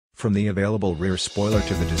From the available rear spoiler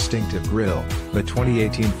to the distinctive grille, the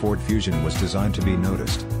 2018 Ford Fusion was designed to be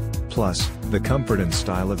noticed. Plus, the comfort and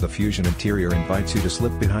style of the Fusion interior invites you to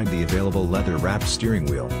slip behind the available leather-wrapped steering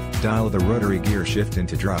wheel, dial the rotary gear shift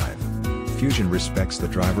into drive. Fusion respects the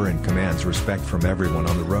driver and commands respect from everyone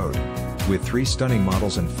on the road. With 3 stunning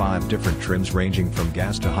models and 5 different trims ranging from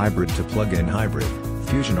gas to hybrid to plug-in hybrid,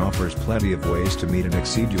 Fusion offers plenty of ways to meet and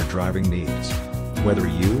exceed your driving needs. Whether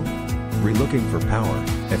you are looking for power,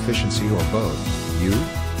 efficiency or both, you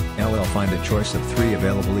find a choice of 3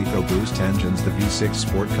 available EcoBoost engines. The V6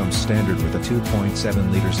 Sport comes standard with a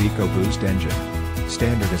 2.7 liters EcoBoost engine.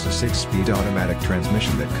 Standard is a 6-speed automatic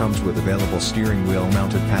transmission that comes with available steering wheel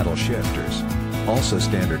mounted paddle shifters. Also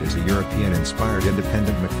standard is a European-inspired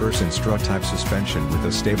independent MacPherson strut-type suspension with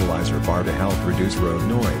a stabilizer bar to help reduce road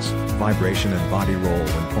noise, vibration and body roll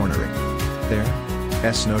when cornering.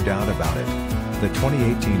 There's no doubt about it. The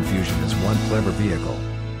 2018 Fusion is one clever vehicle.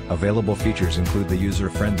 Available features include the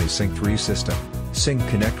user-friendly Sync 3 system, Sync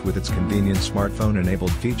Connect with its convenient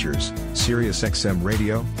smartphone-enabled features, SiriusXM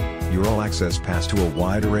Radio, your all-access pass to a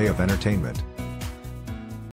wide array of entertainment,